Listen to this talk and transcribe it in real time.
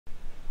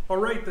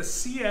Alright, the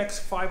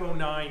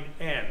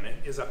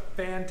CX509N is a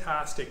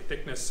fantastic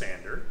thickness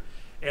sander,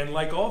 and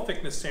like all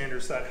thickness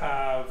sanders that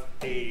have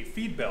a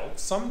feed belt,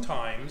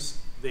 sometimes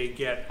they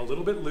get a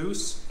little bit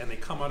loose and they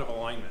come out of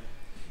alignment.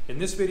 In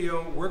this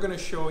video, we're going to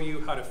show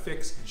you how to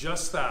fix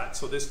just that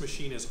so this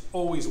machine is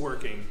always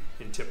working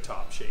in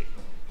tip-top shape.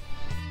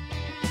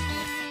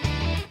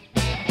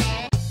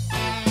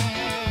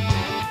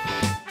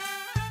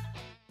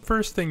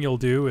 First thing you'll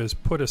do is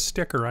put a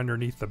sticker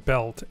underneath the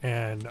belt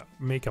and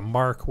make a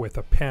mark with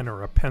a pen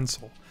or a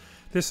pencil.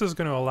 This is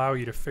going to allow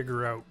you to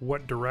figure out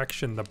what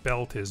direction the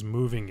belt is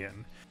moving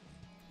in.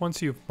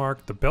 Once you've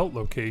marked the belt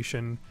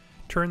location,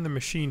 turn the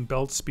machine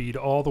belt speed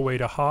all the way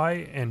to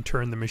high and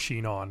turn the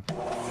machine on.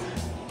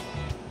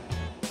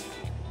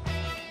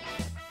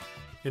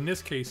 In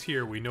this case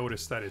here, we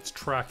notice that it's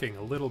tracking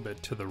a little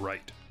bit to the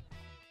right.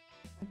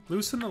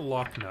 Loosen the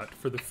lock nut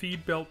for the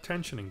feed belt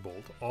tensioning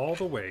bolt all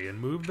the way and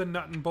move the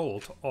nut and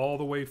bolt all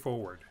the way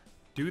forward.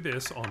 Do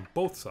this on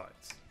both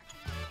sides.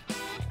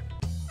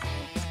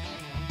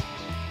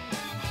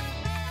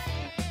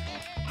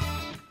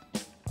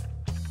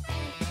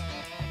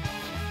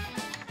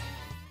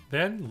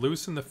 Then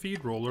loosen the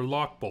feed roller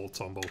lock bolts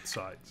on both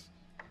sides.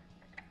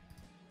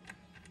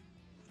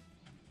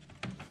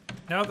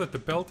 Now that the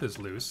belt is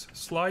loose,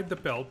 slide the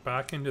belt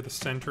back into the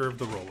center of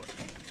the roller.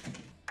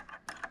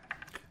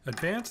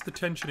 Advance the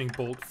tensioning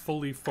bolt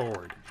fully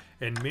forward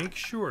and make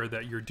sure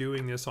that you're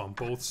doing this on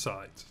both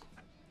sides.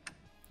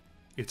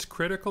 It's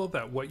critical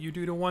that what you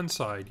do to one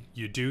side,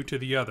 you do to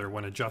the other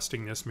when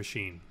adjusting this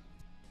machine.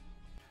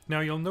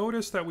 Now you'll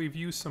notice that we've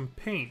used some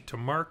paint to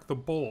mark the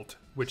bolt,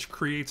 which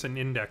creates an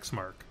index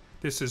mark.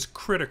 This is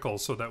critical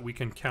so that we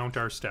can count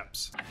our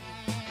steps.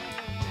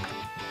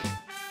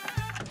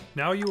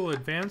 Now you will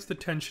advance the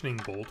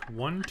tensioning bolt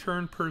one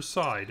turn per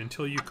side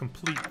until you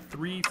complete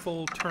 3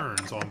 full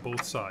turns on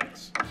both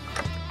sides.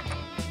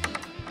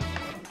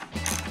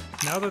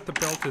 Now that the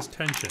belt is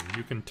tensioned,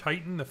 you can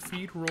tighten the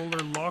feed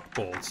roller lock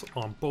bolts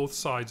on both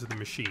sides of the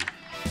machine.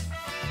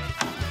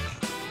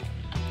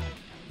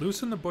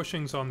 Loosen the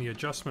bushings on the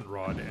adjustment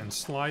rod and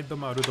slide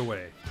them out of the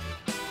way.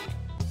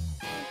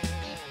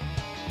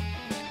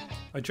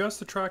 Adjust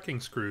the tracking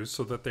screws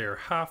so that they are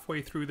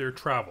halfway through their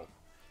travel.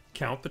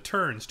 Count the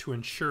turns to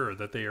ensure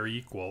that they are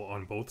equal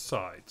on both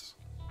sides.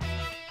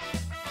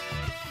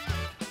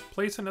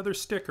 Place another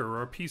sticker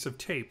or a piece of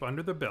tape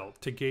under the belt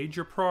to gauge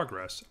your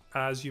progress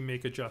as you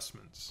make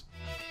adjustments.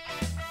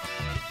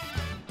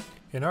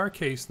 In our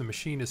case, the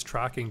machine is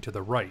tracking to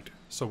the right,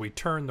 so we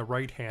turn the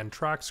right-hand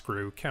track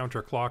screw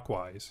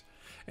counterclockwise,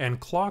 and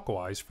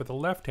clockwise for the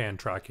left-hand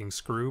tracking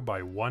screw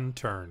by 1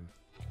 turn.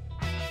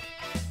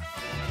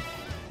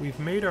 We've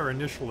made our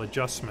initial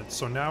adjustments,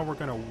 so now we're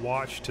going to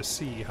watch to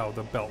see how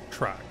the belt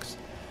tracks.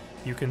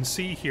 You can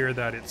see here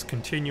that it's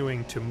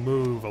continuing to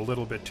move a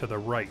little bit to the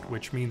right,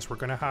 which means we're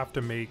going to have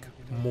to make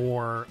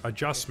more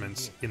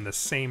adjustments in the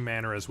same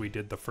manner as we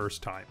did the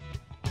first time.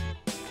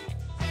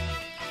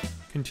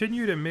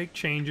 Continue to make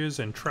changes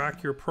and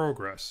track your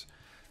progress.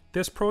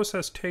 This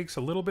process takes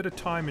a little bit of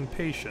time and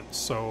patience,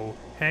 so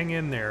hang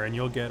in there and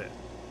you'll get it.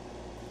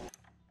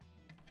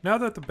 Now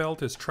that the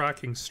belt is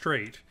tracking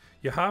straight,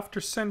 you have to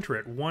center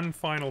it one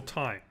final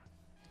time.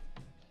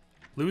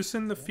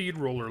 Loosen the feed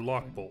roller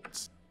lock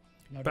bolts.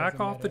 Back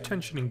off the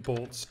tensioning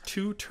bolts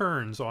 2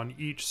 turns on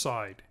each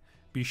side.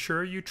 Be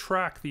sure you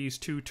track these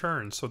 2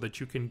 turns so that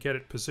you can get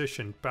it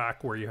positioned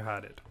back where you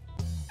had it.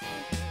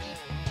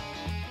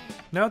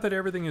 Now that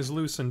everything is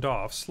loosened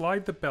off,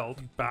 slide the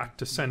belt back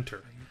to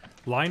center.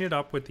 Line it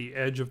up with the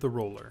edge of the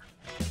roller.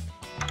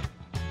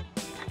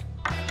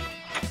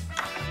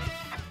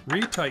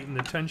 Retighten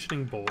the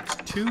tensioning bolts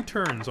 2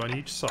 turns on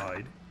each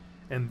side,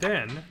 and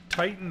then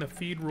tighten the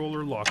feed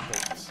roller lock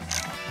bolts.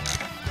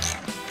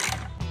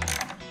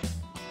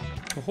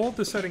 To hold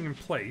the setting in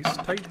place,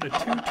 tighten the 2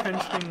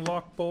 tensioning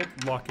lock bolt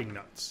locking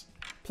nuts.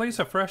 Place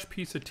a fresh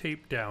piece of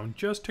tape down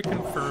just to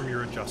confirm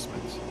your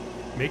adjustments.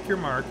 Make your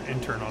mark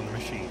and turn on the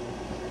machine.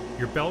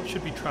 Your belt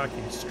should be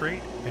tracking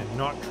straight and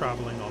not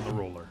traveling on the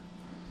roller.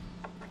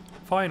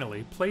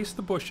 Finally, place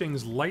the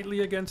bushings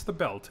lightly against the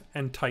belt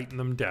and tighten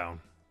them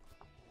down.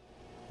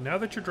 Now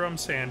that your drum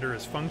sander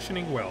is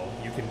functioning well,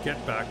 you can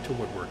get back to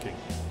woodworking.